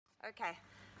Okay,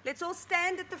 let's all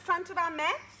stand at the front of our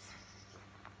mats.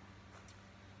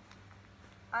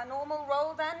 Our normal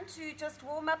roll down to just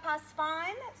warm up our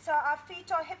spine. So our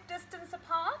feet are hip distance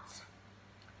apart.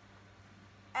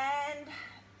 And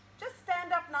just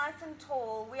stand up nice and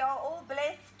tall. We are all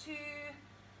blessed to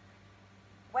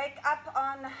wake up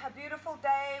on a beautiful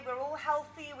day. We're all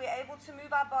healthy. We're able to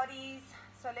move our bodies.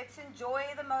 So let's enjoy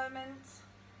the moment.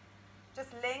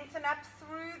 Just lengthen up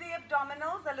through the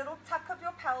abdominals, a little tuck of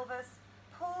your pelvis.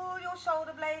 Pull your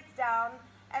shoulder blades down.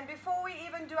 And before we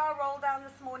even do our roll down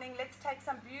this morning, let's take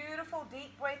some beautiful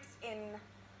deep breaths in.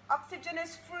 Oxygen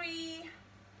is free.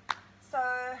 So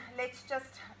let's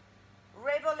just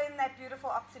revel in that beautiful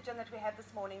oxygen that we have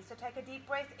this morning. So take a deep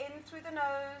breath in through the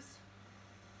nose.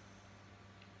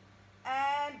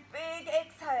 And big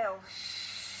exhale.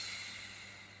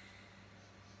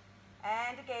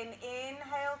 And again,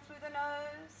 inhale through the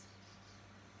nose.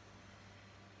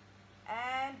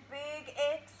 And big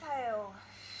exhale.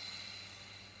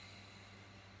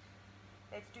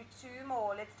 Let's do two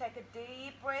more. Let's take a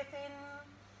deep breath in.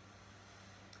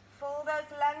 Fill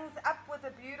those lungs up with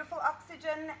a beautiful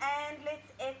oxygen and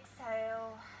let's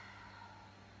exhale.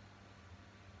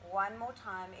 One more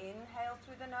time. Inhale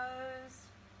through the nose.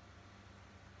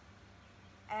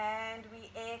 And we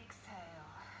exhale.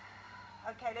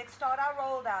 Okay, let's start our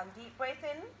roll down. Deep breath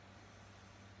in.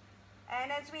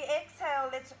 And as we exhale,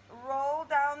 let's roll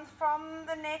down from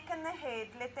the neck and the head.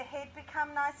 Let the head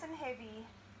become nice and heavy.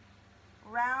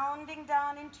 Rounding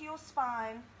down into your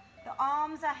spine. The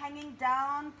arms are hanging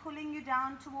down, pulling you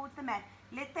down towards the mat.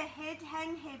 Let the head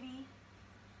hang heavy.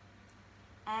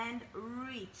 And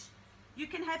reach. You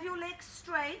can have your legs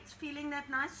straight, feeling that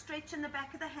nice stretch in the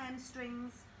back of the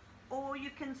hamstrings. Or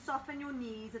you can soften your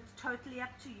knees. It's totally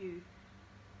up to you.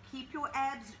 Keep your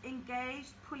abs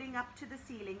engaged, pulling up to the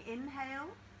ceiling. Inhale.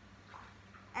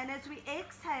 And as we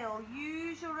exhale,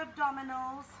 use your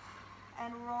abdominals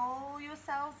and roll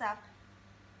yourselves up.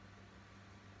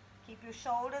 Keep your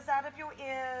shoulders out of your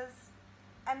ears.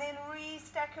 And then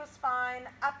restack your spine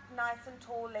up nice and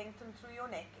tall, lengthen through your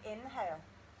neck. Inhale.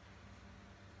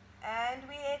 And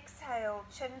we exhale,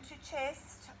 chin to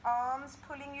chest, arms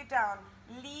pulling you down.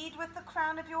 Lead with the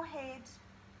crown of your head,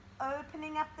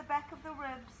 opening up the back of the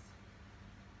ribs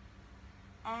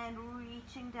and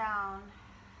reaching down.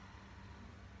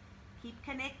 Keep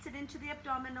connected into the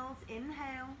abdominals.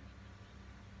 Inhale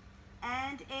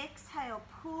and exhale.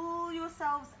 Pull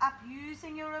yourselves up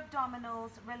using your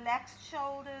abdominals. Relaxed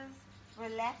shoulders,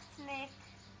 relaxed neck,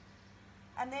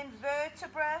 and then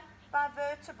vertebra by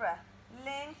vertebra.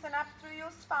 Lengthen up through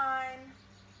your spine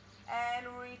and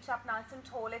reach up nice and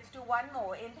tall. Let's do one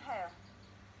more. Inhale.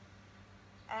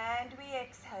 And we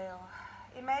exhale.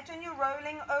 Imagine you're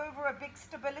rolling over a big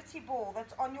stability ball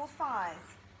that's on your thighs.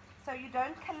 So you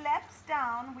don't collapse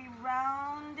down. We're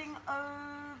rounding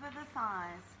over the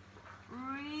thighs.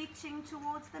 Reaching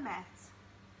towards the mat.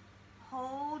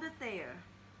 Hold it there.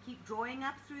 Keep drawing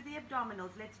up through the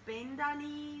abdominals. Let's bend our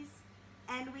knees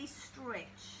and we stretch.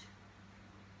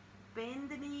 Bend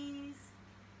the knees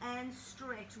and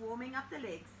stretch, warming up the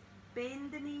legs.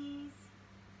 Bend the knees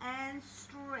and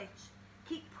stretch.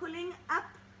 Keep pulling up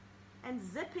and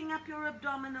zipping up your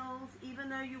abdominals even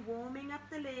though you're warming up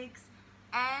the legs.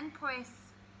 And press.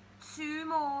 Two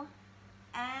more.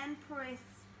 And press.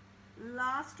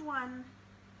 Last one.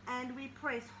 And we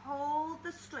press. Hold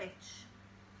the stretch.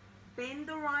 Bend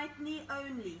the right knee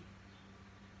only.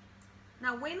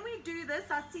 Now when we do this,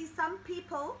 I see some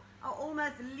people are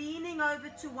almost leaning over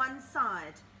to one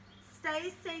side.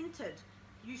 Stay centered.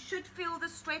 You should feel the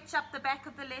stretch up the back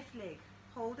of the left leg.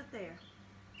 Hold it there.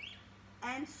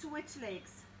 And switch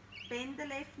legs. Bend the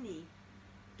left knee.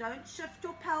 Don't shift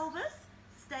your pelvis.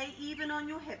 Stay even on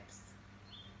your hips.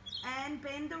 And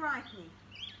bend the right knee.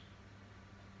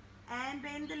 And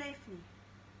bend the left knee.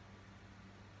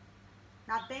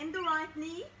 Now bend the right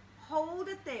knee. Hold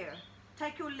it there.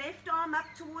 Take your left arm up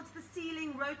towards the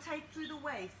ceiling. Rotate through the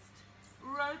waist.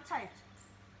 Rotate.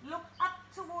 Look up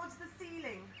towards the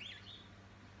ceiling.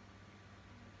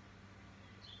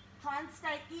 Try and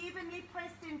stay evenly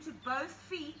pressed into both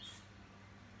feet.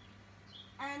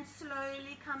 And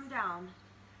slowly come down.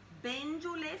 Bend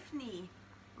your left knee.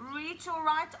 Reach your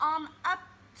right arm up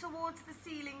towards the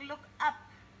ceiling. Look up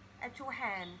at your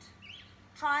hand.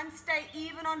 Try and stay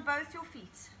even on both your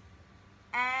feet.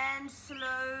 And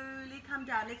slowly come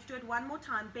down. Let's do it one more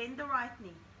time. Bend the right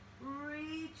knee.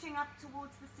 Reaching up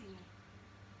towards the ceiling.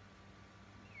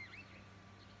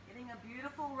 Getting a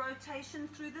beautiful rotation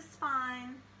through the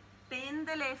spine. Bend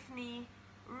the left knee.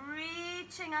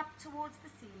 Reaching up towards the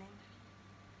ceiling.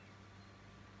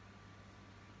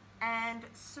 And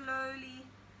slowly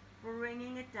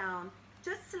bringing it down.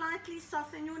 Just slightly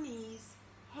soften your knees,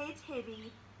 head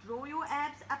heavy, draw your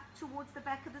abs up towards the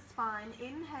back of the spine.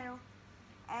 Inhale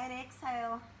and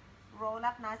exhale, roll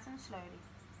up nice and slowly,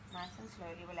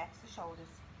 relax the shoulders.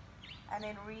 And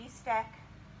then restack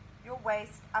your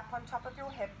waist up on top of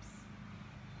your hips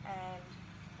and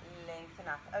lengthen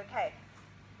up. Okay,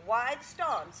 wide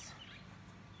stance.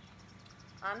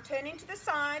 I'm turning to the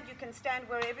side. You can stand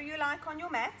wherever you like on your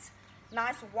mat.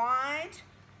 Nice wide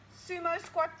sumo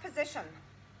squat position,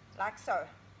 like so.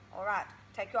 All right,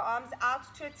 take your arms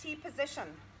out to a T position.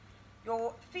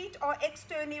 Your feet are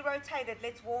externally rotated.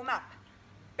 Let's warm up.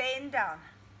 Bend down.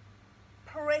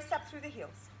 Press up through the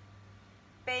heels.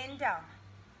 Bend down.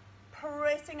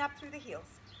 Pressing up through the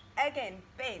heels. Again,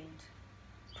 bend.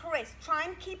 Press. Try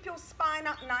and keep your spine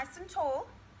up nice and tall.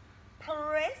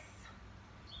 Press.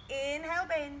 Inhale,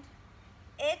 bend.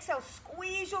 Exhale,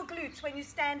 squeeze your glutes when you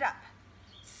stand up.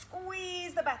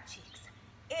 Squeeze the butt cheeks.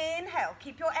 Inhale,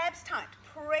 keep your abs tight.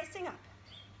 Pressing up.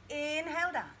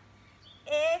 Inhale, down.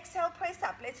 Exhale, press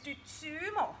up. Let's do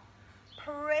 2 more.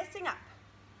 Pressing up.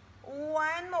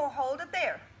 1 more. Hold it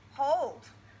there. Hold.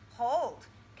 Hold.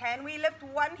 Can we lift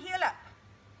one heel up?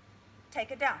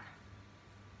 Take it down.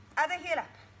 Other heel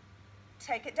up.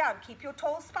 Take it down. Keep your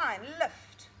tall spine.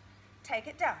 Lift. Take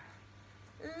it down.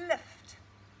 Lift.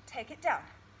 Take it down.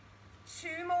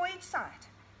 2 more each side.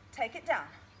 Take it down.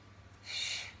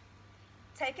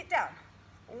 Take it down.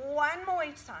 1 more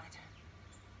each side.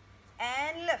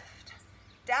 And lift.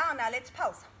 Down. Now let's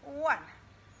pulse. 1,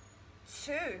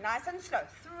 2, nice and slow.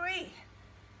 3,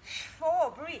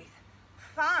 4, breathe.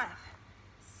 5,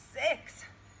 6,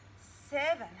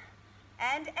 7,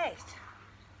 and 8,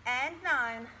 and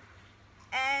 9,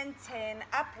 and 10.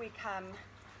 Up we come.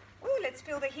 Ooh, let's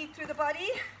feel the heat through the body.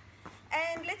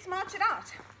 And let's march it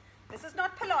out. This is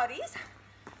not Pilates,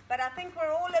 but I think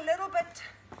we're all a little bit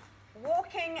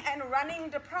walking and running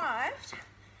deprived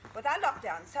with our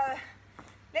lockdown. So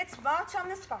let's march on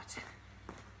the spot.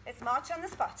 Let's march on the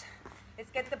spot.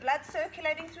 Let's get the blood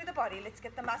circulating through the body. Let's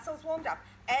get the muscles warmed up.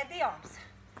 Add the arms.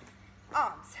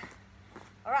 Arms.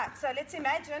 All right, so let's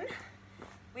imagine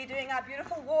we're doing our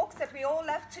beautiful walks that we all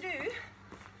love to do,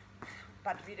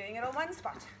 but we're doing it on one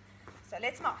spot. So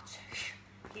let's march.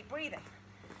 Keep breathing.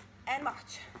 And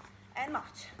march. And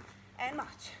march. And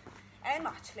march. And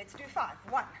march. Let's do 5.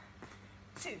 1,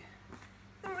 2,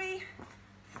 3,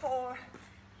 4,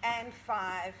 and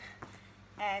 5.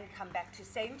 And come back to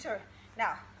center.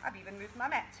 Now, I've even moved my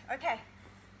mat. Okay.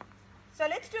 So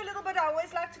let's do a little bit, I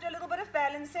always like to do a little bit of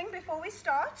balancing before we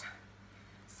start.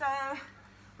 So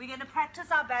we're going to practice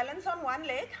our balance on one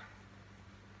leg.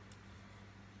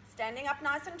 Standing up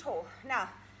nice and tall. Now,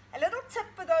 a little tip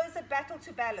for those that battle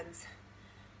to balance.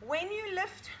 When you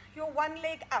lift your one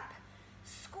leg up,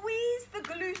 squeeze the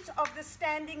glute of the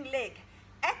standing leg.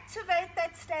 Activate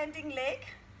that standing leg,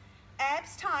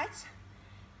 abs tight,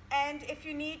 and if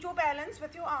you need your balance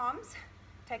with your arms,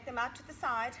 take them out to the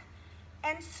side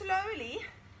and slowly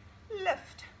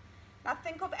lift. Now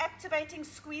think of activating,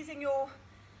 squeezing your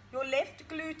left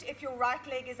glute if your right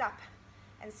leg is up,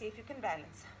 and see if you can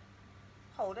balance.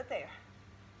 Hold it there.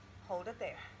 Hold it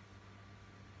there.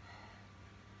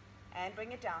 And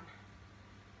bring it down.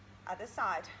 Other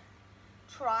side.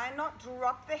 Try not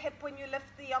drop the hip when you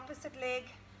lift the opposite leg.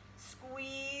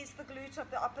 Squeeze the glute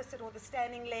of the opposite or the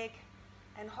standing leg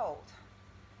and hold.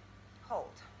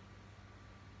 Hold.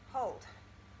 Hold.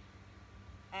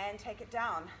 And take it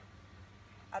down.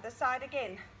 Other side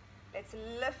again. Let's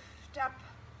lift up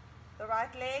the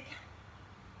right leg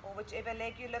or whichever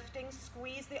leg you're lifting.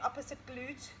 Squeeze the opposite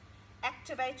glute.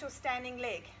 Activate your standing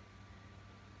leg.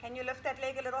 Can you lift that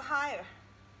leg a little higher?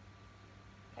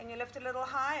 Can you lift a little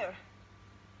higher?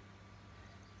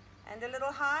 And a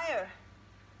little higher.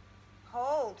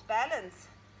 Hold, balance.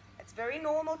 It's very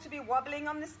normal to be wobbling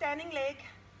on the standing leg.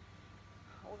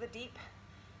 All the deep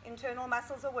internal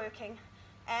muscles are working.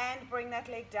 And bring that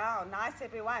leg down. Nice,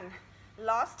 everyone.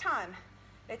 Last time.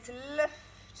 Let's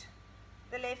lift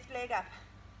the left leg up.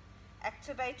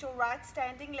 Activate your right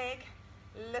standing leg.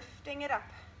 Lifting it up.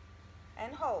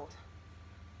 And hold.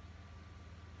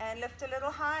 And lift a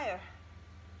little higher.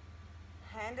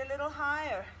 And a little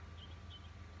higher.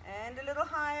 And a little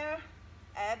higher.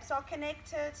 Abs are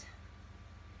connected.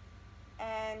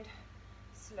 And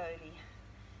slowly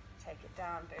take it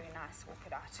down. Very nice. Walk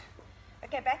it out.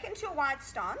 Okay, back into your wide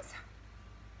stance.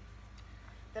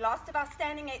 The last of our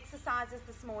standing exercises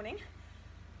this morning.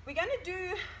 We're going to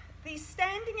do the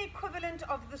standing equivalent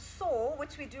of the saw,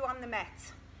 which we do on the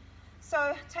mat.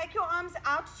 So take your arms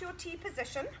out to your T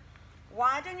position.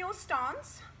 Widen your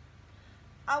stance.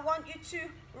 I want you to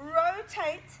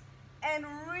rotate and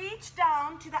reach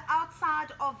down to the outside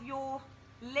of your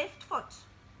left foot.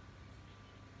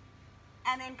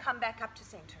 And then come back up to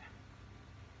center.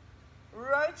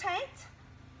 Rotate,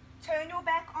 turn your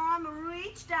back arm,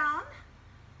 reach down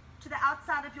to the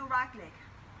outside of your right leg.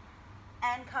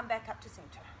 And come back up to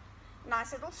center.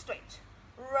 Nice little stretch.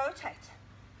 Rotate,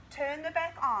 turn the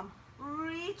back arm,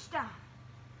 reach down.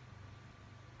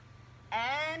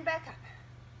 And back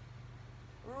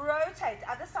up. Rotate,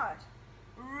 other side.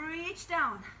 Reach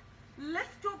down.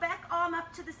 Lift your back arm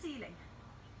up to the ceiling.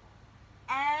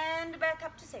 And back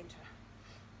up to center.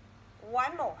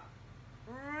 One more.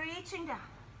 Reaching down.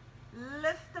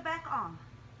 Lift the back arm.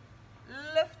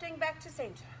 Lifting back to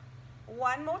center.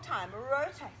 One more time.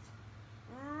 Rotate.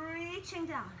 Reaching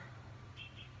down.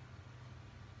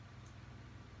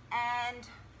 And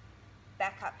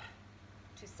back up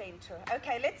to center.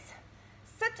 Okay, let's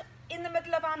sit in the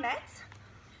middle of our mats.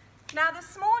 Now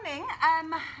this morning,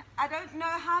 I don't know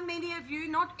how many of you,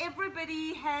 not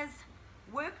everybody has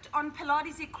worked on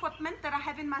Pilates equipment that I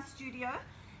have in my studio.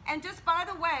 And just by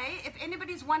the way, if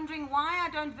anybody's wondering why I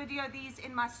don't video these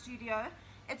in my studio,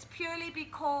 it's purely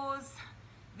because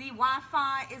the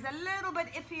Wi-Fi is a little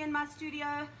bit iffy in my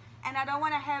studio, and I don't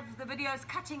want to have the videos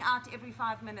cutting out every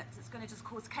 5 minutes. It's going to just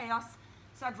cause chaos.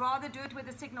 So I'd rather do it where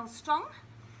the signal's strong.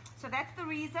 So that's the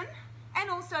reason. And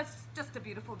also it's just a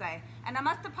beautiful day. And I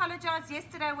must apologize,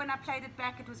 yesterday when I played it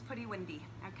back, it was pretty windy.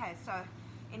 Okay, so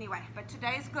anyway, but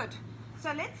today is good.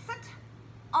 So let's sit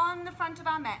on the front of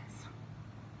our mats.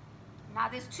 Now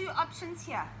there's two options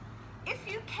here. If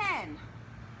you can,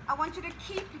 I want you to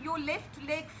keep your left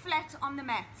leg flat on the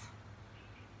mat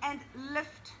and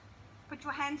lift. Put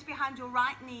your hands behind your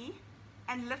right knee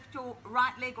and lift your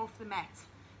right leg off the mat.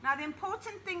 Now the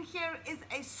important thing here is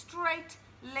a straight,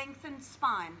 lengthened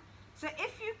spine. So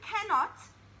if you cannot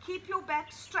keep your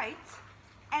back straight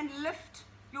and lift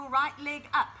your right leg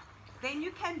up, then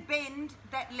you can bend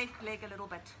that left leg a little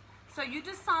bit. So you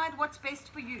decide what's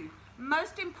best for you.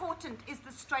 Most important is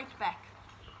the straight back,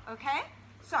 okay?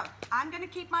 So I'm going to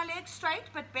keep my leg straight,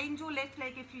 but bend your left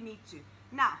leg if you need to.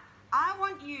 Now, I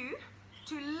want you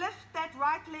to lift that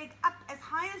right leg up as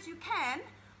high as you can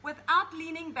without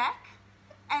leaning back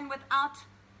and without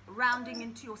rounding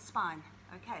into your spine,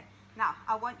 okay? Now,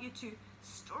 I want you to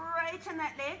straighten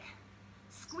that leg,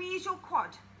 squeeze your quad,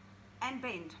 and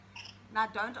bend. Now,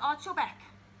 don't arch your back.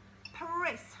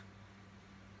 Press.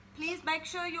 Please make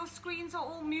sure your screens are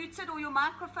all muted or your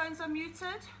microphones are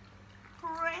muted.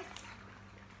 Press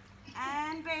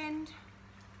and bend.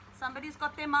 Somebody's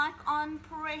got their mic on.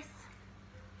 Press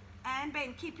and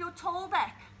bend. Keep your tall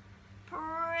back.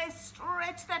 Press,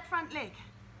 stretch that front leg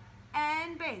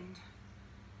and bend.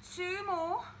 Two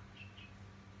more.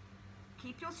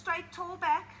 Keep your straight tall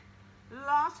back.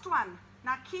 Last one.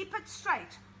 Now keep it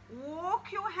straight.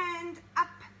 Walk your hand up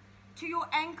to your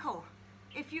ankle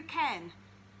if you can.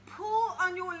 Pull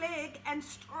on your leg and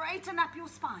straighten up your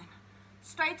spine.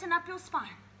 Straighten up your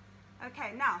spine.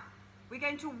 Okay, now we're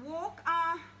going to walk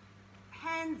our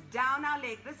hands down our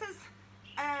leg. This is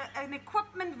an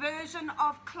equipment version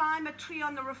of Climb a Tree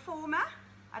on the Reformer.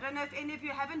 I don't know if any of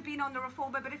you haven't been on the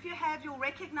Reformer, but if you have, you'll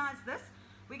recognize this.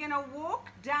 We're going to walk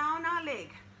down our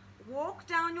leg. Walk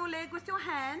down your leg with your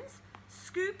hands.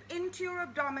 Scoop into your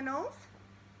abdominals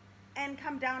and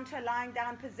come down to a lying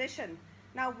down position.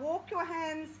 Now walk your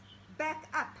hands back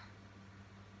up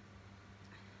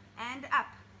and up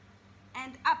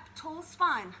and up. Tall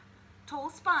spine, tall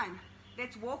spine.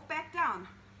 Let's walk back down.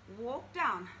 Walk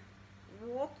down,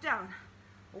 walk down,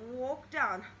 walk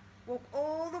down. Walk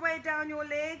all the way down your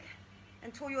leg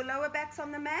until your lower back's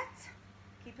on the mat.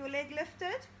 Keep your leg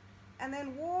lifted and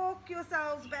then walk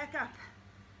yourselves back up.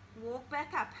 Walk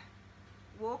back up.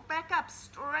 Walk back up.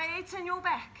 Straighten your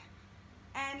back.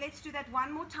 And let's do that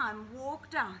one more time. Walk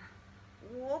down,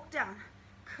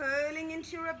 curling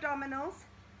into your abdominals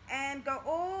and go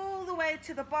all the way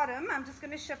to the bottom. I'm just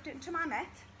going to shift into my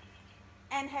mat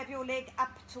and have your leg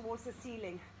up towards the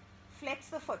ceiling. Flex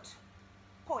the foot,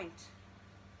 point,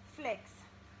 flex,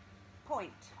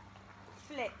 point,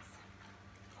 flex,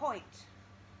 point.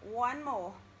 One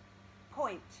more,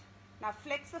 point. Now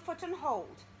flex the foot and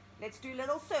hold. Let's do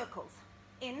little circles.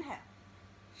 Inhale.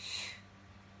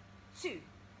 2.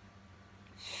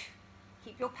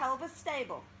 Keep your pelvis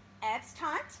stable, abs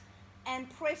tight, and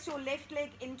press your left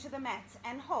leg into the mat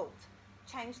and hold.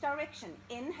 Change direction.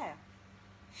 Inhale.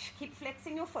 Keep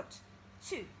flexing your foot.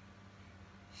 2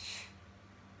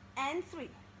 and 3.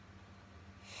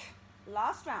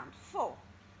 Last round. 4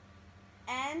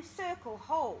 and circle.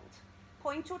 Hold.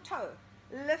 Point your toe.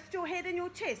 Lift your head and your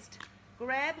chest.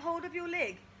 Grab hold of your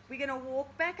leg. We're going to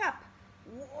walk back up.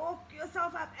 Walk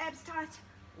yourself up, abs tight.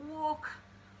 walk,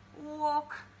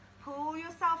 walk. Pull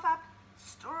yourself up,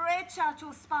 stretch out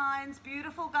your spines.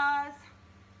 Beautiful, guys.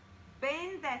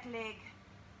 Bend that leg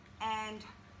and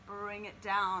bring it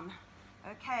down.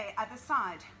 Okay, other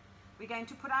side. We're going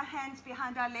to put our hands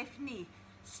behind our left knee.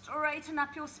 Straighten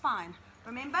up your spine.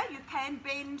 Remember, you can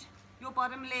bend your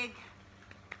bottom leg,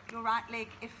 your right leg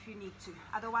if you need to.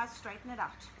 Otherwise, straighten it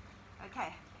out.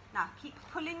 Okay, now keep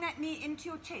pulling that knee into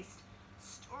your chest.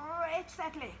 Stretch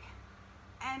that leg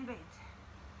and bend.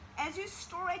 As you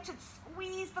stretch it,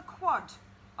 squeeze the quad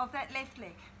of that left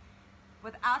leg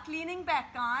without leaning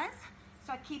back, guys.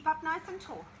 So keep up nice and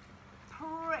tall.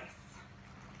 Press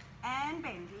and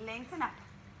bend. Lengthen up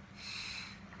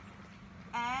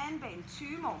and bend.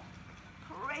 Two more.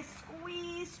 Press,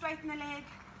 squeeze, straighten the leg.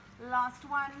 Last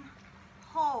one.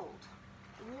 Hold.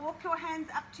 Walk your hands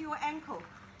up to your ankle.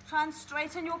 Try and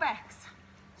straighten your backs.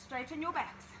 Straighten your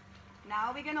backs.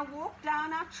 Now we're going to walk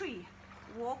down our tree.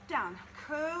 Walk down.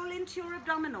 Curl into your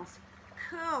abdominals.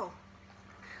 Curl.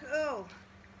 Curl.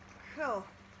 Curl.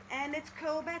 And let's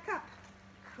curl back up.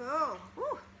 Curl.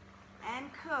 Woo.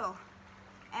 And curl.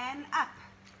 And up.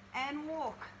 And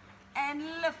walk. And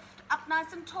lift. Up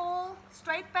nice and tall.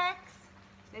 Straight backs.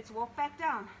 Let's walk back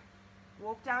down.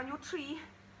 Walk down your tree.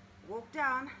 Walk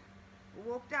down.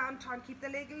 Walk down. Try and keep the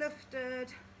leg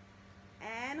lifted.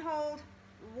 And hold.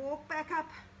 Walk back up.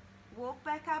 Walk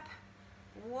back up.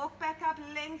 Walk back up.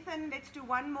 Lengthen. Let's do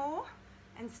one more.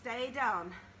 And stay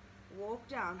down. Walk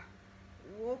down.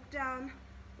 Walk down.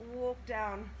 Walk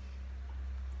down.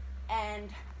 And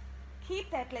keep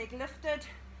that leg lifted.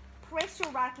 Press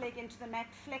your right leg into the mat.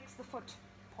 Flex the foot.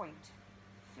 Point.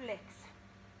 Flex.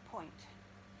 Point.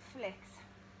 Flex.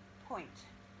 Point.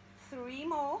 Three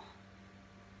more.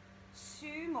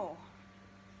 Two more.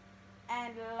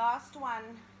 And last one.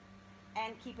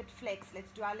 And keep it flexed. Let's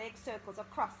do our leg circles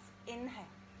across. Inhale.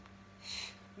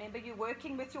 Remember, you're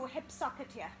working with your hip socket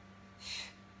here.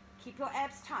 Keep your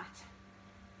abs tight.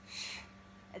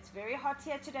 It's very hot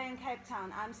here today in Cape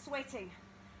Town. I'm sweating.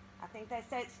 I think they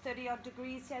say it's 30 odd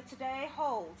degrees here today.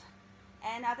 Hold.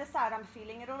 And other side, I'm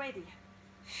feeling it already.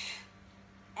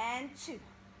 And two.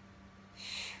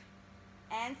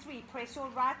 And three. Press your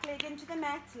right leg into the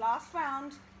mat. Last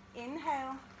round.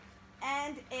 Inhale.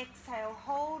 And exhale.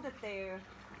 Hold it there.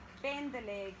 Bend the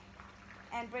leg.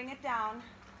 And bring it down.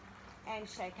 And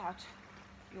shake out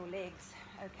your legs.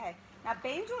 Okay. Now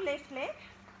bend your left leg.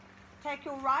 Take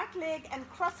your right leg and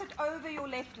cross it over your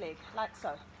left leg. Like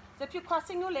so. So if you're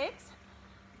crossing your legs,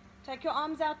 take your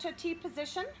arms out to a T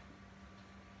position.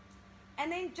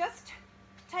 And then just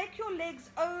take your legs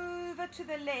over to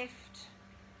the left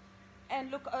and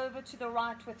look over to the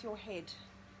right with your head.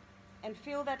 And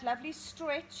feel that lovely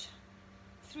stretch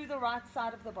through the right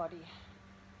side of the body.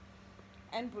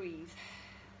 And breathe.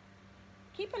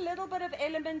 Keep a little bit of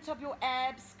element of your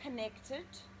abs connected.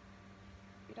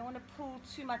 You don't want to pull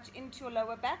too much into your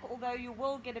lower back, although you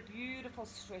will get a beautiful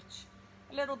stretch.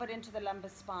 A little bit into the lumbar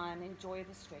spine. Enjoy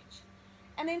the stretch.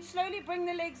 And then slowly bring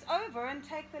the legs over and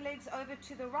take the legs over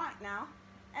to the right now.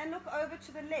 And look over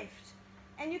to the left.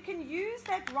 And you can use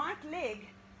that right leg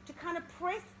to kind of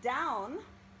press down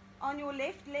on your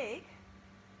left leg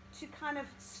to kind of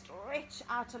stretch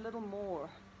out a little more.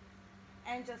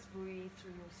 And just breathe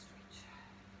through your stretch.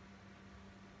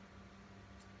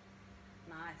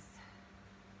 Nice.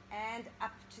 And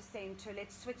up to center.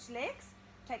 Let's switch legs.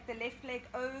 Take the left leg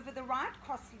over the right,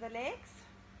 cross the legs.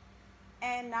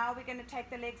 And now we're going to take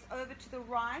the legs over to the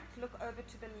right, look over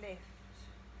to the left.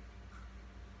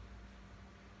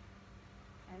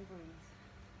 And breathe.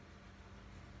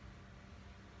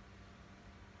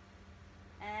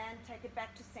 And take it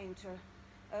back to center.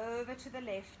 Over to the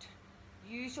left.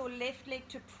 Use your left leg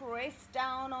to press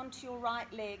down onto your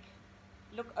right leg.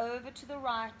 Look over to the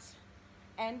right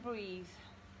and breathe.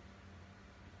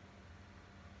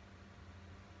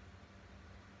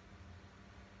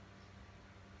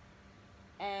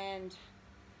 And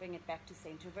bring it back to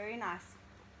center. Very nice.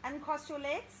 Uncross your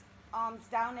legs, arms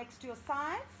down next to your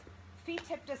sides, feet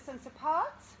hip distance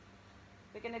apart.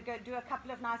 We're going to go do a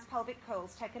couple of nice pelvic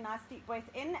curls. Take a nice deep breath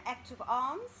in, active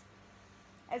arms.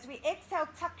 As we exhale,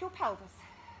 tuck your pelvis.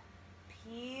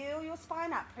 Peel your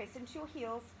spine up, press into your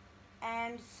heels,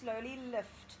 and slowly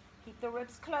lift. Keep the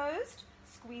ribs closed,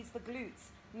 squeeze the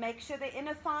glutes. Make sure the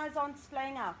inner thighs aren't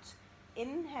splaying out.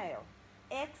 Inhale.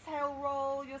 Exhale,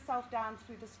 roll yourself down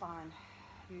through the spine.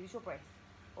 Use your breath.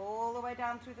 All the way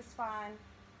down through the spine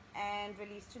and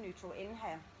release to neutral.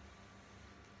 Inhale.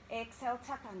 Exhale,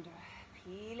 tuck under.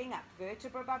 Peeling up,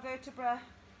 vertebra by vertebra,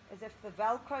 as if the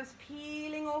Velcro's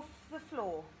peeling off the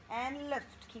floor. And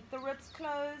lift. Keep the ribs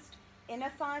closed.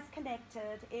 Inner thighs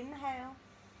connected. Inhale.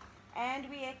 And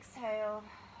we exhale,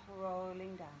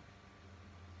 rolling down.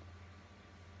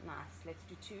 Nice. Let's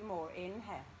do 2 more.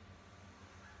 Inhale.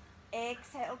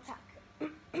 Exhale, tuck.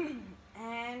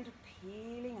 And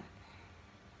peeling up.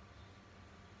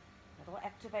 Little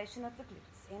activation of the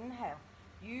glutes. Inhale.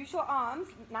 Use your arms,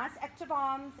 nice active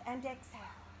arms, and exhale.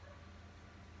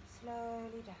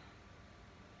 Slowly down.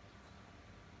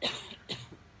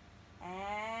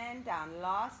 And down.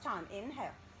 Last time.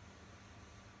 Inhale.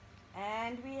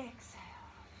 And we exhale.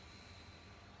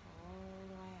 All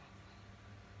the way up.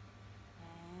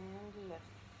 And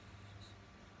lift.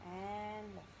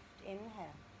 And lift.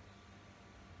 Inhale.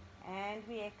 And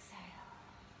we exhale.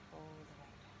 All the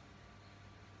way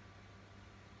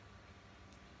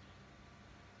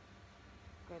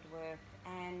down. Good work.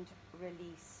 And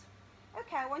release.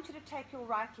 Okay, I want you to take your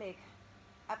right leg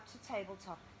up to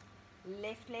tabletop.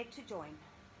 Left leg to join.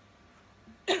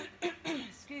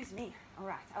 Excuse me. All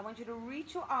right, I want you to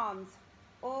reach your arms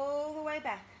all the way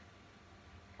back.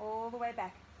 All the way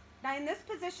back. Now in this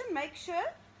position, make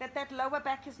sure that that lower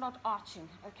back is not arching.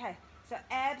 Okay, so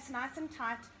abs nice and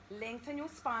tight. Lengthen your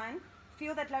spine.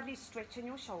 Feel that lovely stretch in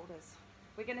your shoulders.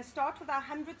 We're going to start with our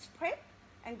hundreds prep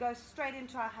and go straight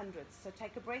into our hundreds. So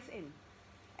take a breath in.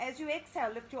 As you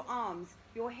exhale, lift your arms,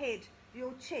 your head,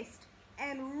 your chest,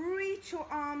 and reach your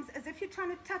arms as if you're trying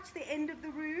to touch the end of the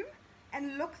room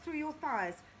and look through your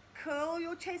thighs. Curl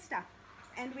your chest up,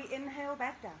 and we inhale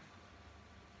back down.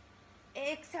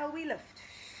 Exhale, we lift.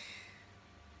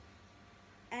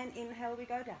 And inhale, we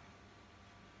go down.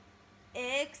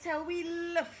 Exhale, we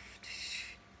lift.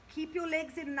 Keep your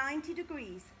legs in 90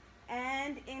 degrees.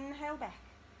 And inhale back.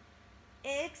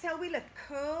 Exhale, we lift.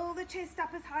 Curl the chest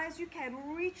up as high as you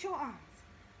can. Reach your arms.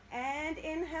 And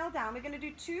inhale down. We're going to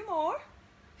do 2 more.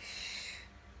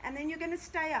 And then you're going to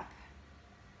stay up.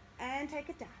 And take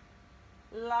it down.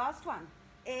 Last one.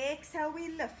 Exhale, we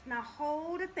lift. Now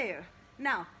hold it there.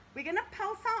 Now, we're going to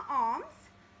pulse our arms.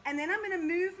 And then I'm going to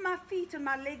move my feet and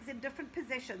my legs in different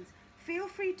positions. Feel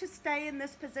free to stay in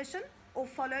this position or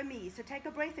follow me. So take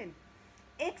a breath in.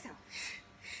 Exhale.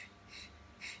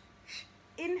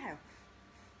 Inhale.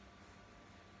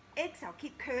 Exhale.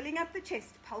 Keep curling up the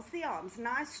chest. Pulse the arms.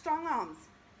 Nice, strong arms.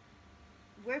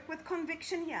 Work with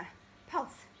conviction here.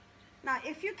 Pulse. Now,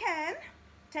 if you can,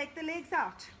 take the legs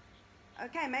out.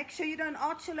 Okay, make sure you don't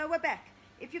arch your lower back.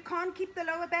 If you can't keep the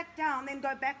lower back down, then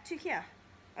go back to here.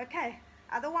 Okay,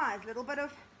 otherwise, a little bit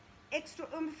of extra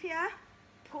oomph here.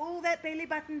 Pull that belly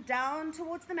button down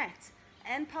towards the mat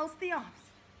and pulse the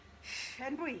arms.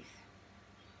 And breathe.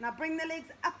 Now bring the legs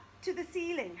up to the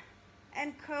ceiling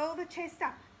and curl the chest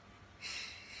up.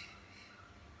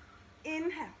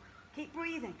 Inhale. Keep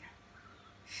breathing.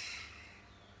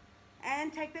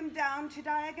 And take them down to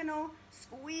diagonal.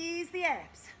 Squeeze the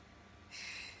abs.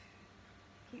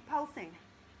 Keep pulsing.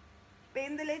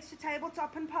 Bend the legs to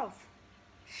tabletop and pulse.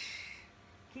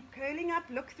 Keep curling up.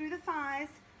 Look through the thighs.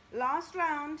 Last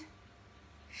round.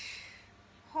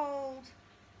 Hold.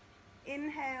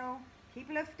 Inhale. Keep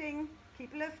lifting.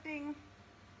 Keep lifting.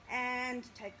 And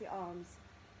take the arms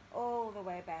all the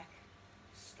way back.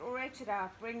 Stretch it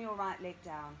out. Bring your right leg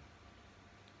down.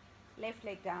 Left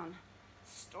leg down.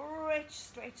 Stretch,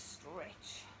 stretch,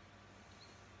 stretch.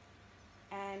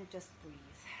 And just breathe.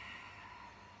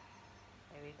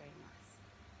 Very, very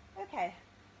nice. Okay,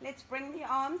 let's bring the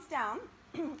arms down.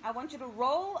 I want you to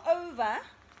roll over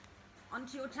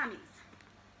onto your tummies.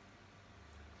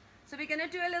 So we're going to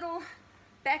do a little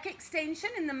back extension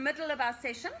in the middle of our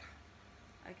session.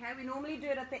 Okay, we normally do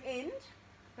it at the end,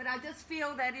 but I just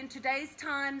feel that in today's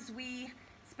times we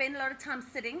spend a lot of time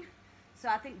sitting. So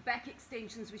I think back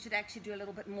extensions we should actually do a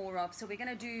little bit more of. So we're going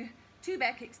to do 2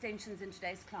 back extensions in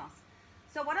today's class.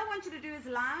 So what I want you to do is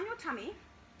lie on your tummy.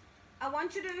 I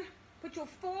want you to put your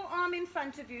forearm in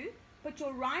front of you. Put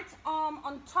your right arm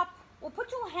on top, or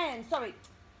put your hand, sorry,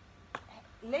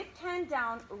 left hand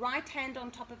down, right hand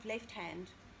on top of left hand.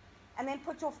 And then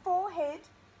put your forehead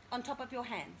on top of your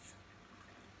hands.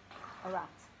 All right.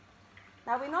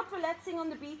 Now we're not relaxing on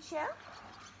the beach here.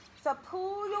 So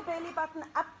pull your belly button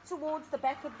up towards the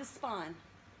back of the spine.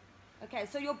 Okay,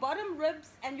 so your bottom ribs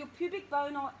and your pubic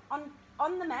bone are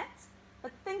on the mat,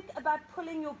 but think about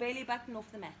pulling your belly button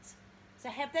off the mat. So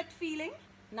have that feeling,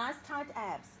 nice tight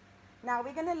abs. Now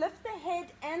we're going to lift the head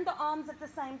and the arms at the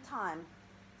same time.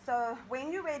 So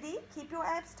when you're ready, keep your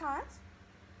abs tight.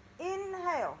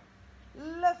 Inhale,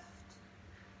 lift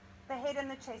the head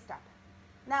and the chest up.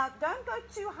 Now don't go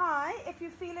too high if you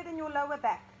feel it in your lower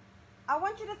back. I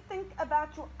want you to think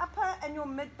about your upper and your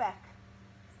mid back.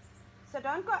 So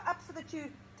don't go up so that you're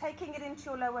taking it into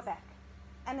your lower back.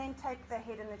 And then take the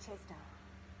head and the chest down.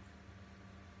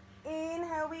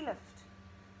 Inhale, we lift.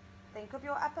 Think of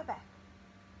your upper back.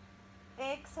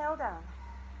 Exhale down.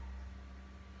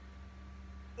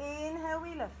 Inhale,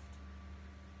 we lift.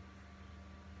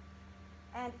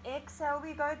 And exhale,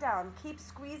 we go down. Keep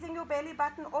squeezing your belly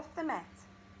button off the mat.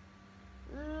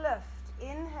 Lift.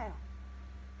 Inhale.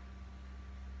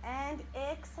 And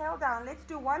exhale down. Let's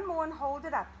do one more and hold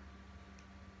it up.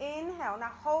 Inhale.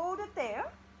 Now hold it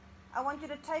there. I want you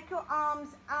to take your arms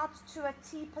out to a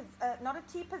T, not a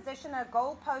T position, a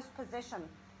goal post position.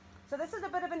 So this is a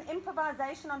bit of an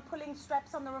improvisation on pulling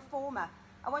straps on the reformer.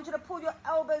 I want you to pull your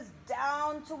elbows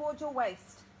down towards your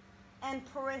waist and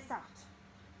press out.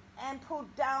 And pull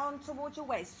down towards your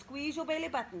waist. Squeeze your belly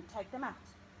button. Take them out.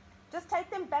 Just take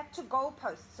them back to goal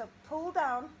posts. So pull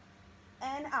down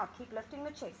and out. Keep lifting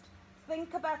the chest.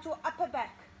 Think about your upper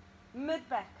back, mid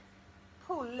back.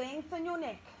 Pull. Lengthen your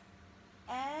neck.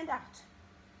 And out.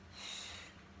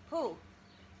 Pull.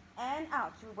 And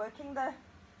out. You're working the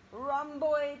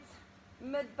rhomboids,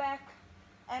 mid back.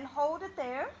 And hold it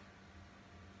there.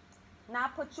 Now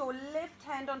put your left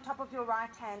hand on top of your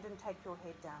right hand and take your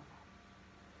head down.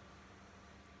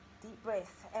 Deep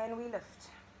breath, and we lift.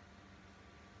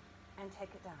 And take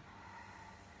it down.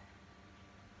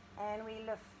 And we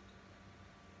lift.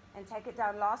 And take it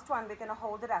down. Last one, we're going to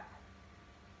hold it up.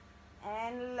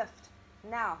 And lift.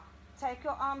 Now, take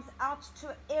your arms out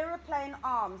to aeroplane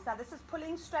arms. Now, this is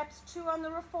pulling straps 2 on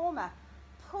the reformer.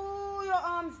 Pull your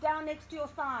arms down next to your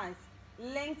thighs.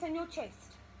 Lengthen your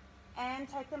chest. And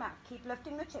take them out. Keep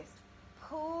lifting the chest.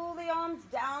 Pull the arms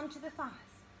down to the thighs.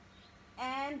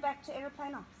 And back to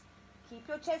aeroplane arms. Keep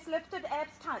your chest lifted,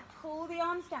 abs tight. Pull the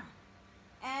arms down.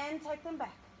 And take them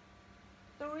back.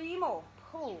 3 more.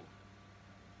 Pull.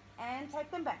 And take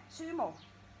them back. 2 more.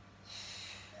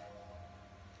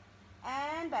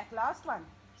 And back. Last one.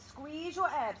 Squeeze your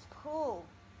abs. Pull.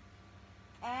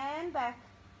 And back.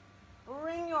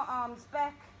 Bring your arms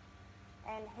back.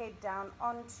 And head down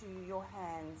onto your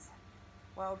hands.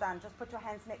 Well done. Just put your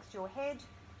hands next to your head.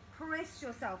 Press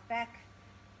yourself back.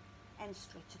 And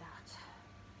stretch it out.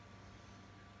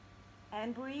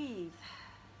 And breathe.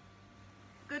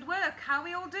 Good work. How are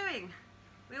we all doing?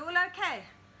 We all okay?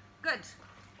 Good.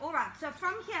 All right. So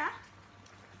from here,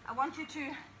 I want you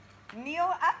to kneel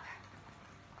up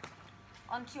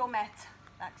onto your mat,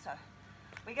 like so.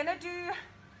 We're going to do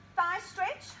thigh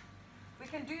stretch. We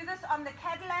can do this on the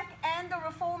Cadillac and the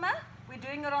reformer. We're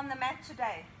doing it on the mat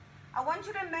today. I want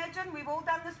you to imagine, we've all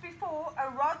done this before, a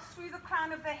rod through the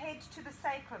crown of the head to the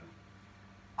sacrum.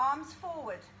 Arms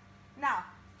forward. Now,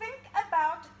 think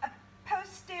about a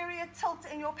posterior tilt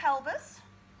in your pelvis,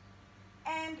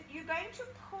 and you're going to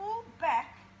pull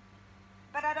back,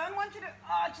 but I don't want you to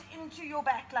arch into your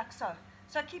back like so.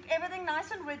 So keep everything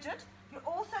nice and rigid. You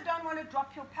also don't want to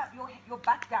drop your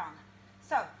butt down.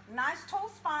 So, nice tall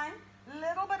spine,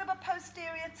 little bit of a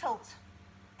posterior tilt,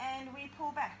 and we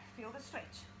pull back. Feel the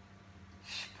stretch.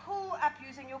 Pull up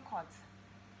using your quads.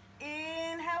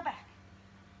 Inhale back.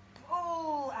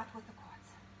 Pull out with the quads.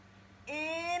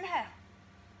 Inhale.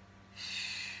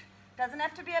 Doesn't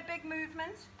have to be a big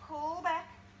movement. Pull back.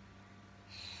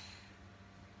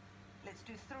 Let's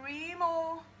do 3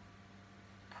 more.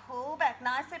 Pull back.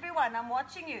 Nice, everyone. I'm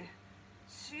watching you.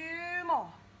 2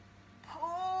 more.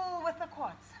 Pull with the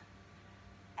quads.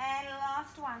 And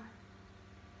last one.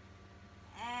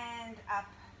 And up.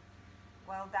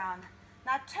 Well done.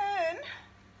 Now turn.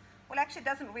 Well, actually, it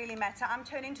doesn't really matter. I'm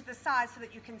turning to the side so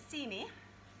that you can see me.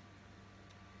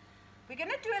 We're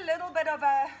going to do a little bit of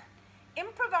a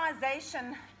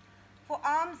improvisation for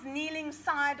arms kneeling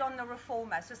side on the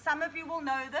reformer. So some of you will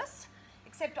know this,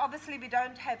 except obviously we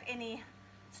don't have any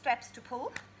straps to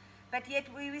pull, but yet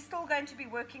we're still going to be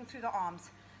working through the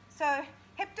arms. So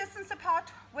hip distance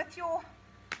apart with your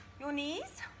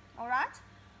knees, all right?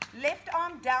 Left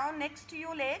arm down next to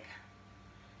your leg.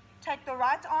 Take the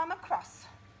right arm across.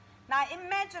 Now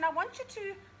imagine, I want you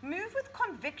to move with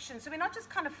conviction. So we're not just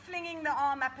kind of flinging the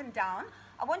arm up and down.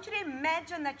 I want you to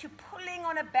imagine that you're pulling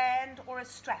on a band or a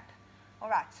strap. All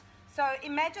right. So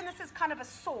imagine this is kind of a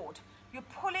sword. You're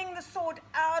pulling the sword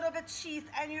out of its sheath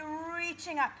and you're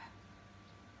reaching up.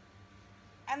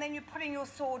 And then you're putting your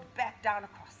sword back down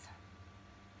across.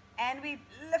 And we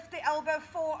lift the elbow,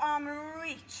 forearm,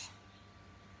 reach.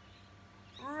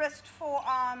 Wrist,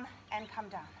 forearm, and come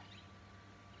down.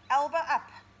 Elbow up,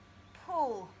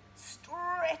 pull,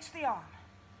 stretch the arm.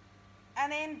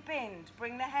 And then bend,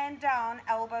 bring the hand down,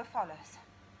 elbow follows.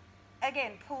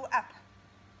 Again, pull up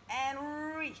and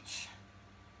reach.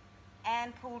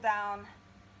 And pull down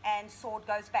and sword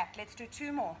goes back. Let's do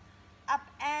 2 more. Up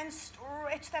and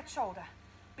stretch that shoulder.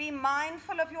 Be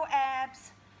mindful of your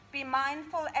abs. Be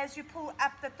mindful as you pull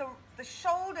up that the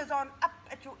shoulders are up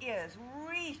at your ears.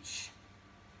 Reach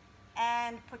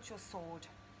and put your sword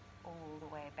all the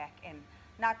way back in.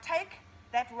 Now take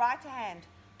that right hand,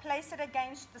 place it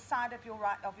against the side of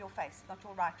your face, not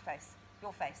your right face,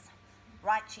 your face,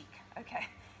 right cheek. Okay.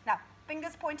 Now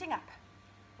fingers pointing up.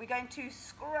 We're going to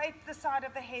scrape the side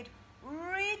of the head,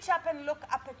 reach up and look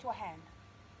up at your hand,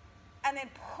 and then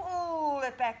pull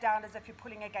it back down as if you're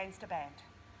pulling against a band.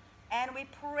 And we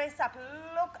press up,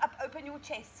 look up, open your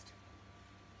chest,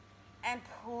 and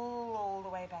pull all the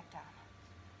way back down.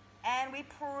 And we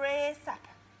press up,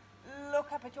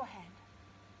 look up at your hand,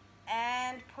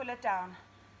 and pull it down.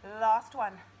 Last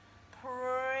one,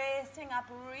 pressing up,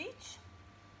 reach,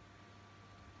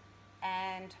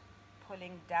 and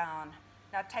pulling down.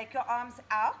 Now take your arms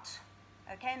out.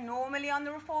 Okay, normally on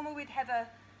the reformer we'd have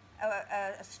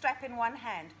a strap in one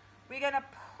hand. We're going to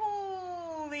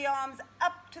pull the arms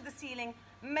up to the ceiling,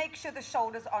 make sure the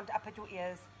shoulders aren't up at your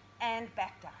ears, and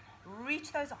back down.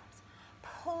 Reach those arms,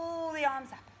 pull the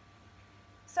arms up.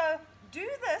 So do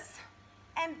this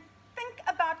and think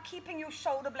about keeping your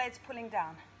shoulder blades pulling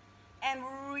down, and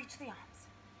reach the arms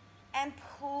and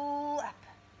pull up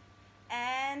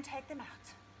and take them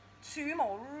out. 2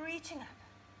 more, reaching up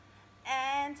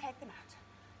and take them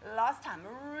out. Last time,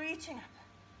 reaching up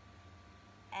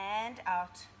and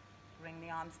out. Bring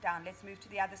the arms down. Let's move to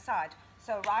the other side.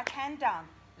 So right hand down,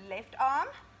 left arm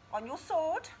on your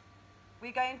sword.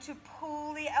 We're going to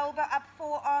pull the elbow up,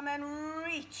 forearm, and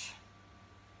reach.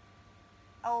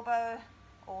 Elbow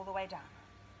all the way down.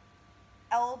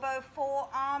 Elbow,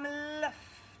 forearm,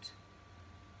 lift.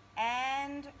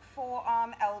 And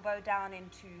forearm, elbow down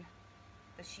into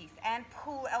the sheath. And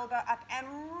pull elbow up and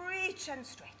reach and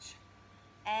stretch.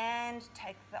 And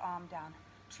take the arm down.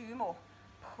 2 more.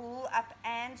 Pull up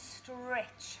and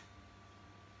stretch.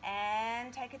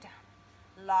 And take it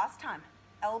down. Last time.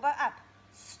 Elbow up.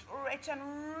 Stretch and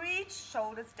reach.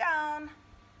 Shoulders down.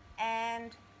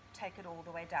 And take it all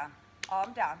the way down.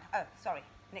 Arm down. Oh, sorry.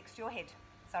 Next to your head.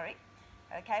 Sorry.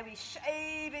 Okay, we're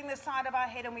shaving the side of our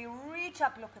head and we reach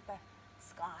up, look at the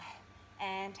sky.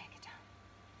 And take it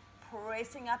down.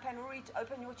 Pressing up and reach.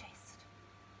 Open your chest.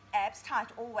 Abs tight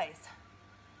always.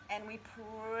 And we're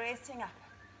pressing up.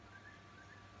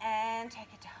 And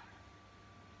take it down.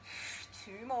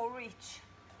 2 more, reach.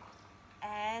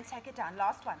 And take it down.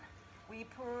 Last one. We're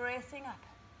pressing up.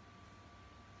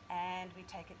 And we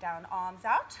take it down. Arms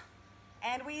out.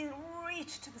 And we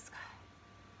reach to the sky.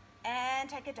 And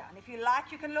take it down. If you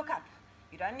like, you can look up.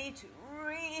 You don't need to.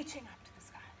 Reaching up to the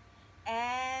sky.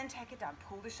 And take it down.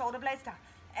 Pull the shoulder blades down.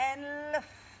 And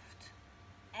lift.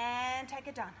 And take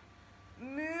it down.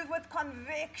 Move with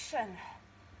conviction.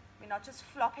 We're not just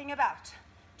flopping about.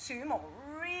 2 more.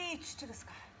 Reach to the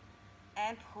sky.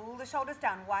 And pull the shoulders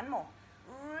down. 1 more.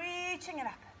 Reaching it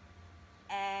up.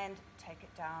 And take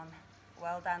it down.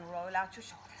 Well done. Roll out your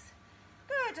shoulders.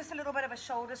 Good. Just a little bit of a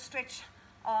shoulder stretch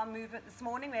arm movement this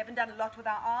morning. We haven't done a lot with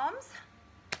our arms.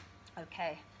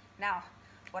 Okay. Now,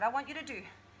 what I want you to do,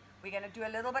 we're going to do a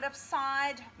little bit of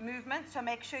side movement. So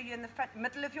make sure you're in the front,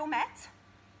 middle of your mat.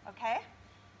 Okay.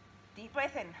 Deep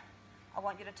breath in. I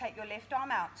want you to take your left arm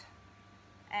out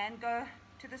and go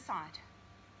to the side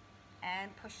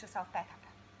and push yourself back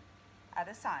up.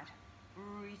 Other side.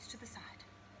 Reach to the side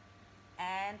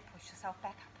and push yourself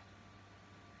back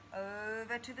up.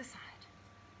 Over to the side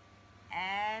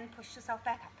and push yourself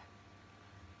back up.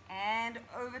 And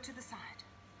over to the side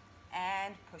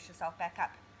and push yourself back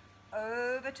up.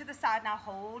 Over to the side. Now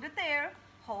hold it there.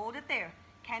 Hold it there.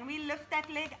 Can we lift that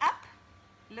leg up?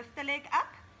 Lift the leg up.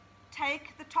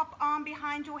 Take the top arm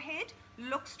behind your head.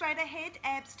 Look straight ahead,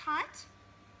 abs tight.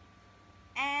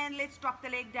 And let's drop the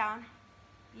leg down.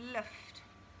 Lift.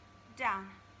 Down.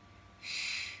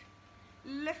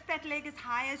 Lift that leg as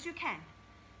high as you can.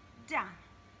 Down.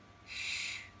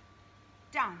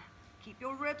 Down. Keep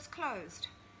your ribs closed.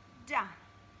 Down.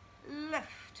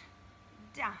 Lift.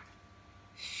 Down.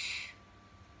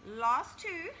 Last 2.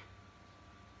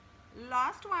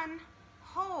 Last 1.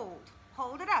 Hold.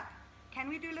 Hold it up. Can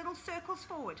we do little circles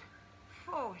forward?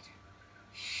 Forward.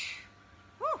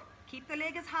 Woo. Keep the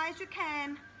leg as high as you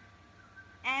can.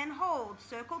 And hold.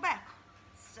 Circle back.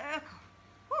 Circle.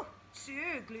 Woo. 2.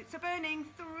 Glutes are burning.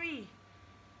 3.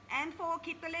 And 4.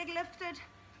 Keep the leg lifted.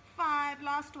 5.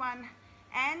 Last 1.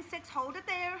 And 6. Hold it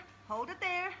there. Hold it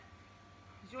there.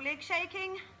 Is your leg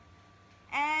shaking?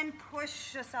 And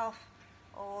push yourself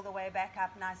all the way back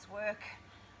up. Nice work.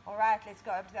 All right, let's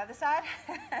go over to the other side.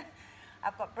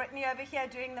 I've got Brittany over here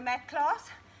doing the mat class,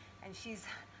 and she's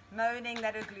moaning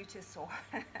that her glute is sore.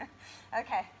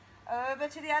 Okay, over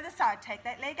to the other side. Take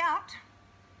that leg out.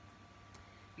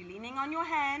 You're leaning on your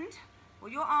hand or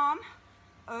your arm.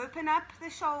 Open up the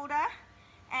shoulder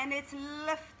And let's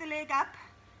lift the leg up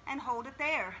and hold it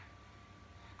there.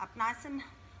 Up nice and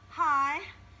high.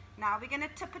 Now we're going to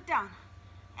tip it down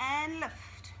and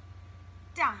lift.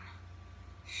 Down.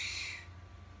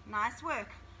 Nice work.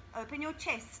 Open your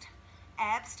chest.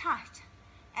 Abs tight.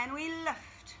 And we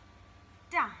lift.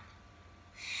 Down.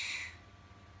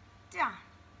 Down.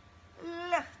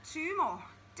 Lift. 2 more.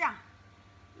 Down.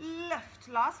 Lift.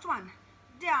 Last one.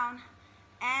 Down.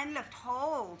 And lift.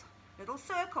 Hold. Little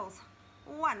circles.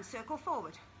 1. Circle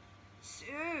forward. 2.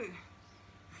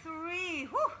 3.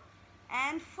 Whoo.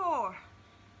 And 4.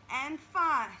 And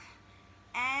 5.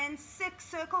 And 6.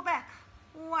 Circle back.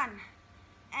 1.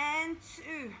 And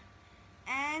 2.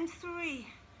 And 3.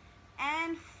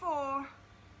 And 4.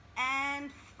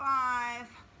 And 5.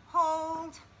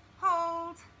 Hold.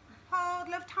 Hold. Hold.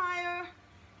 Lift higher.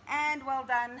 And well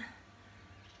done.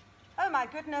 Oh my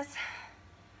goodness.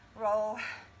 Roll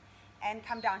and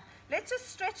come down. Let's just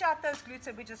stretch out those glutes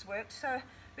that we just worked. So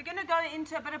we're going to go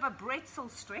into a bit of a pretzel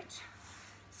stretch.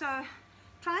 So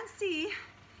try and see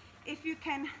if you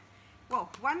can, well,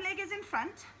 one leg is in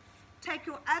front. Take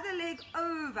your other leg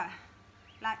over,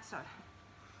 like so.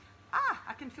 Ah,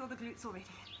 I can feel the glutes already.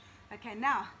 Okay,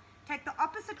 now take the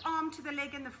opposite arm to the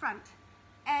leg in the front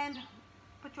and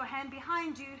put your hand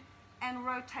behind you and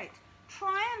rotate.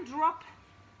 Try and drop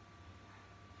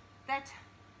that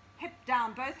hip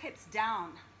down, both hips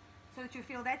down, so that you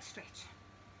feel that stretch.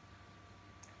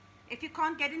 If you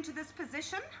can't get into this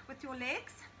position with your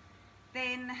legs,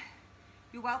 then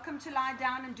you're welcome to lie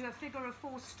down and do a figure of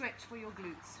 4 stretch for your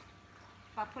glutes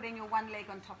by putting your one leg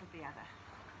on top of the other.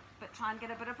 But try and get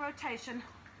a bit of rotation.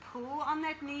 Pull on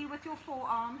that knee with your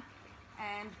forearm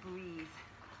and breathe.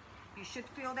 You should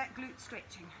feel that glute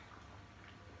stretching.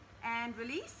 And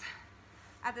release.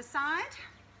 Other side.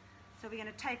 So we're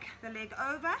going to take the leg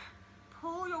over,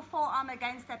 pull your forearm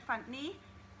against that front knee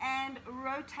and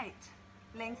rotate.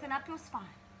 Lengthen up your spine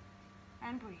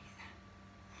and breathe.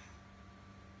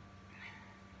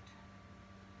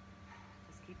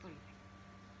 Just keep breathing.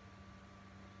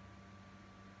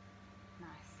 Nice.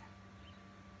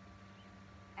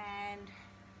 And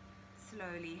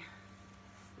slowly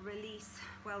release.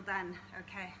 Well done.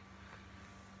 Okay.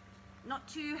 Not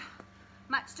too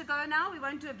much to go now. We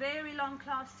won't do a very long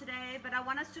class today, but I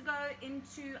want us to go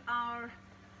into our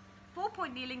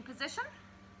 4-point kneeling position.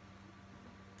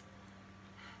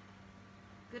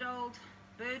 Good old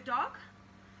bird dog.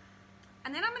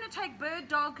 And then I'm going to take bird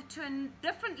dog to a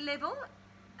different level,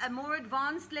 a more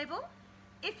advanced level.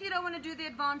 If you don't want to do the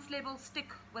advanced level,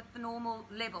 stick with the normal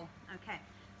level. Okay,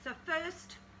 so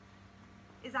first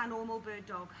is our normal bird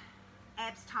dog.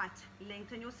 Abs tight,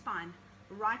 lengthen your spine.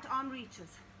 Right arm reaches,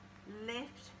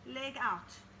 left leg out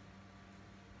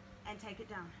and take it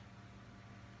down.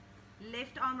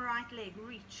 Left arm, right leg,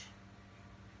 reach,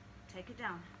 take it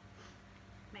down.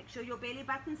 Make sure your belly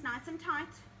button's nice and tight,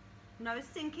 no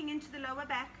sinking into the lower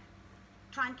back.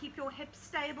 Try and keep your hips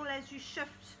stable as you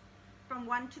shift from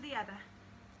one to the other.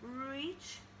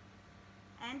 Reach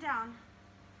and down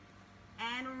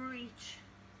and reach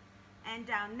and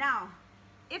down. Now,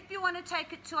 if you want to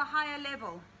take it to a higher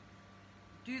level,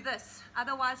 do this.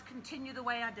 Otherwise, continue the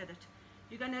way I did it.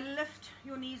 You're going to lift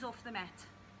your knees off the mat.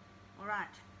 All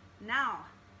right. Now,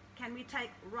 can we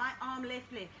take right arm,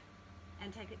 left leg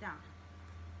and take it down?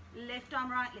 Left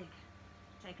arm, right leg,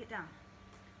 take it down.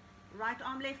 Right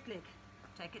arm, left leg,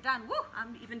 take it down. Woo!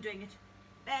 I'm even doing it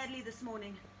badly this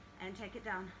morning. And take it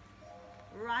down.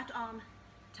 Right arm,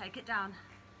 take it down.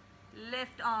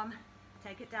 Left arm,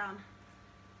 take it down.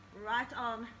 Right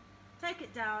arm, take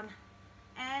it down.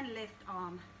 And left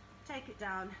arm, take it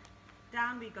down.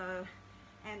 Down we go.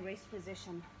 And rest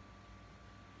position.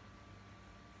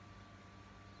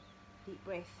 Deep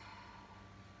breath.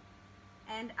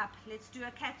 And up. Let's do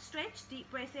a cat stretch. Deep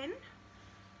breath in.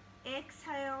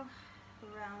 Exhale,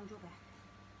 round your back.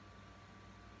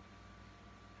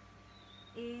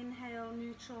 Inhale,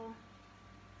 neutral.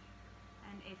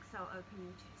 And exhale, open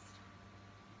your chest.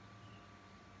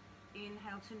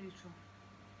 Inhale to neutral.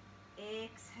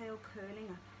 Exhale, curling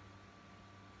up.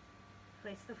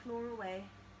 Press the floor away.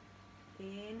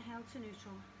 Inhale to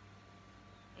neutral.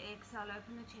 Exhale,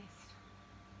 open the chest.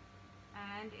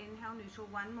 And inhale, neutral.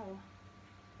 One more.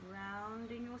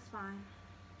 Rounding your spine.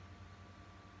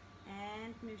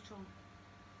 And neutral.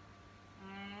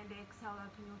 And exhale,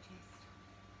 open your chest.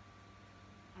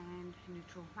 And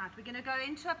neutral. Right, we're going to go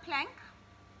into a plank.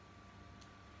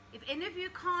 If any of you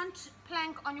can't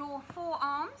plank on your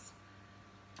forearms,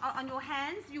 on your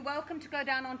hands, you're welcome to go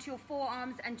down onto your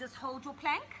forearms and just hold your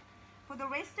plank. For the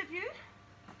rest of you,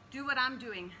 do what I'm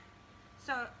doing.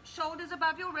 So shoulders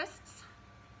above your wrists,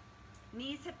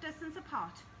 knees hip distance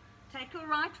apart. Take your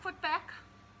right foot back,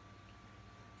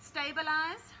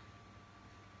 stabilize,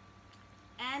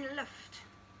 and lift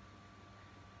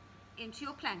into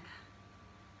your plank.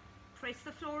 Press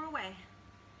the floor away.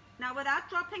 Now without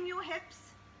dropping your hips,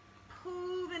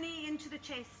 pull the knee into the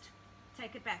chest,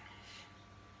 take it back.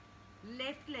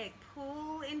 Left leg,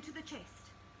 pull into the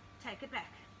chest, take it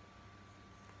back.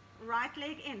 Right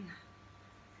leg in,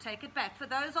 take it back. For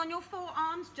those on your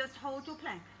forearms, just hold your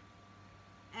plank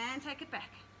and take it back.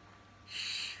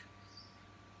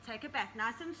 Take it back,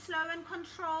 nice and slow and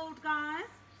controlled, guys.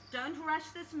 Don't rush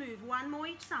this move. One more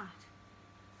each side.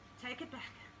 Take it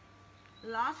back.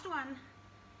 Last one.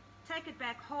 Take it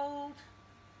back, hold.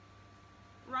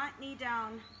 Right knee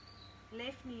down,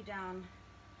 left knee down,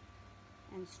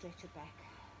 and stretch it back.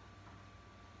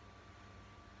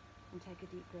 And take a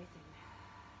deep breath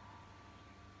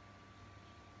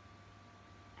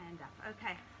in. And up.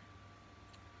 Okay.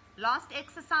 Last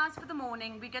exercise for the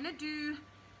morning. We're going to do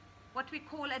what we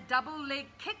call a double leg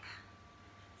kick.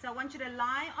 So I want you to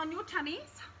lie on your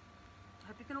tummies. I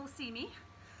hope you can all see me.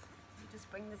 Let me just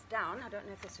bring this down. I don't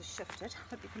know if this is shifted. I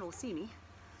hope you can all see me.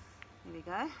 There we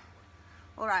go.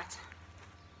 All right.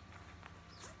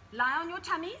 Lie on your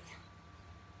tummies.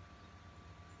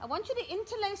 I want you to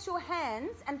interlace your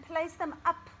hands and place them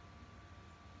up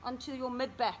onto your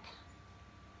mid back,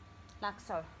 like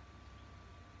so.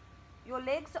 Your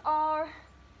legs are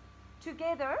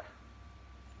together,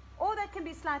 or they can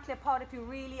be slightly apart if you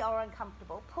really are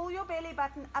uncomfortable. Pull your belly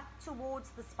button up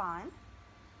towards the spine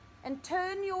and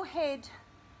turn your head,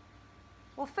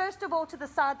 well, first of all to the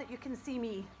side that you can see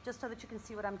me, just so that you can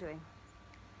see what I'm doing.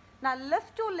 Now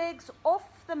lift your legs off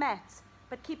the mat,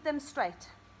 but keep them straight.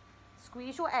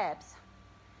 Squeeze your abs.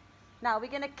 Now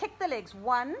we're going to kick the legs.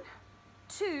 1,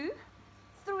 2,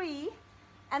 3,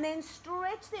 and then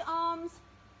stretch the arms,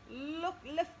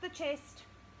 lift the chest,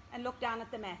 and look down at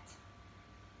the mat.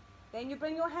 Then you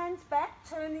bring your hands back,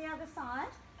 turn the other side,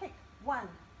 kick. 1,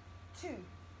 2,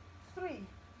 3,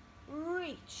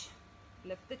 reach,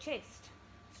 lift the chest,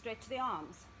 stretch the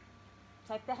arms.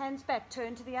 Take the hands back,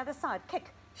 turn to the other side,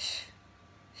 kick,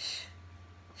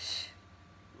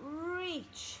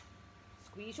 reach,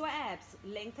 squeeze your abs,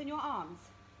 lengthen your arms.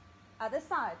 Other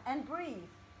side, and breathe.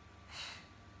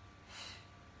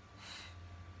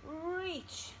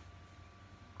 Reach.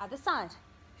 Other side.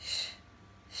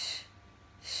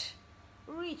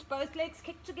 Reach. Both legs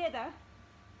kick together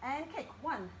and kick.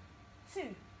 1,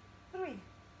 2, 3.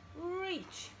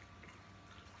 Reach.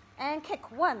 And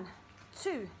kick. 1,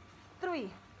 2, 3.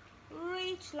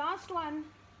 Reach. Last one.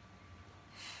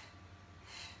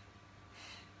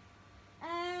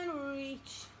 And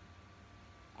reach.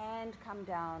 And come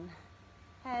down.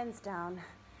 Hands down.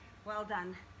 Well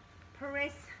done.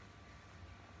 Press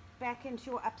back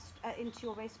into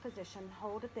your rest position.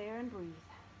 Hold it there and breathe.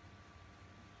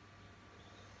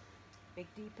 Big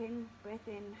deep in, breath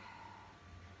in.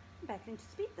 I'm battling to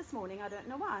speak this morning. I don't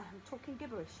know why. I'm talking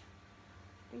gibberish.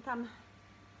 I think I'm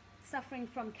suffering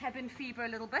from cabin fever a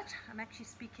little bit. I'm actually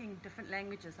speaking different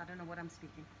languages. I don't know what I'm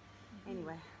speaking.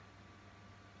 Anyway,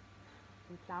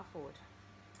 we plow forward.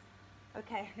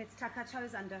 Okay, let's tuck our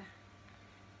toes under.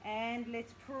 And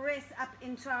let's press up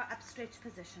into our upstretch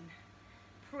position.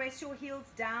 Press your heels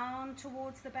down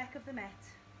towards the back of the mat.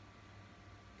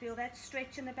 Feel that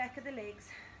stretch in the back of the legs.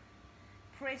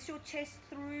 Press your chest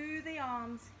through the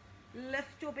arms.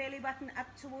 Lift your belly button up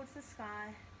towards the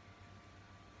sky.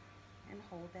 And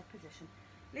hold that position.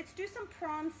 Let's do some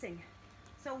prancing.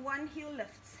 So one heel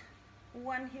lifts.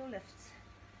 One heel lifts.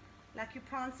 Like you're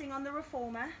prancing on the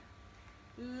reformer.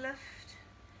 Lift.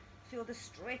 Feel the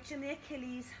stretch in the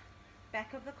Achilles.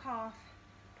 Back of the calf.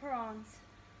 Prance.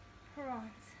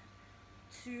 Prance.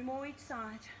 2 more each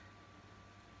side.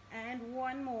 And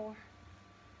 1 more.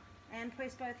 And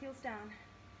press both heels down.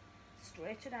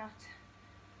 Stretch it out.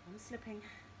 I'm slipping.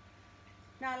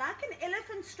 Now, like an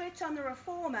elephant stretch on the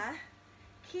reformer,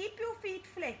 keep your feet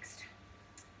flexed.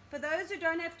 For those who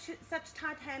don't have such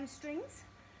tight hamstrings,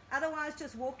 otherwise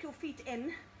just walk your feet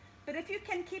in. But if you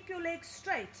can keep your legs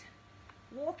straight,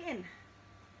 walk in.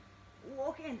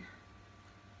 Walk in.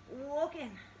 Walk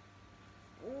in.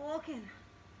 Walk in.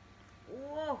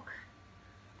 Walk.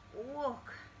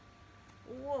 Walk.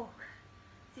 Walk.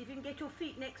 See if you can get your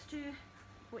feet next to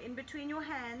or in between your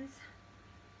hands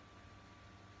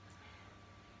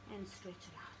and stretch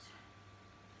it out.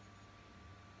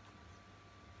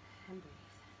 And breathe.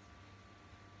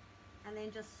 And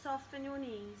then just soften your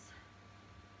knees.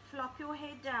 Flop your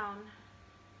head down.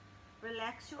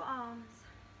 Relax your arms.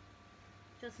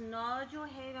 Just nod your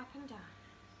head up and down.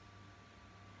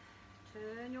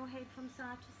 Turn your head from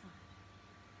side to side.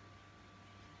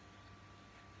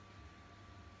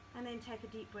 And then take a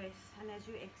deep breath, and as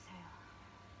you exhale,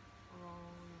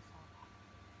 roll yourself up.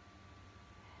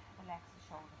 Relax the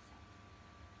shoulders.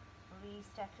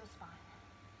 Restack your spine.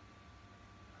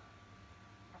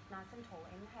 Up nice and tall.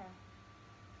 Inhale.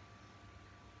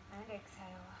 And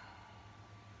exhale.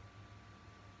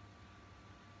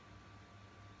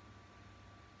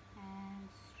 And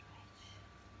stretch.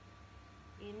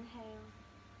 Inhale.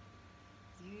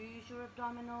 Use your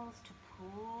abdominals to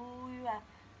pull you up.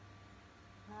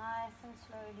 Nice and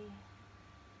slowly.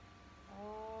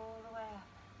 All the way up.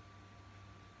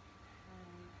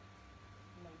 And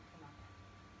lengthen up.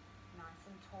 Nice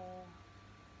and tall.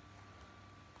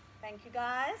 Thank you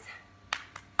guys.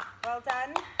 Well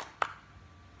done.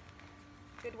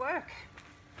 Good work.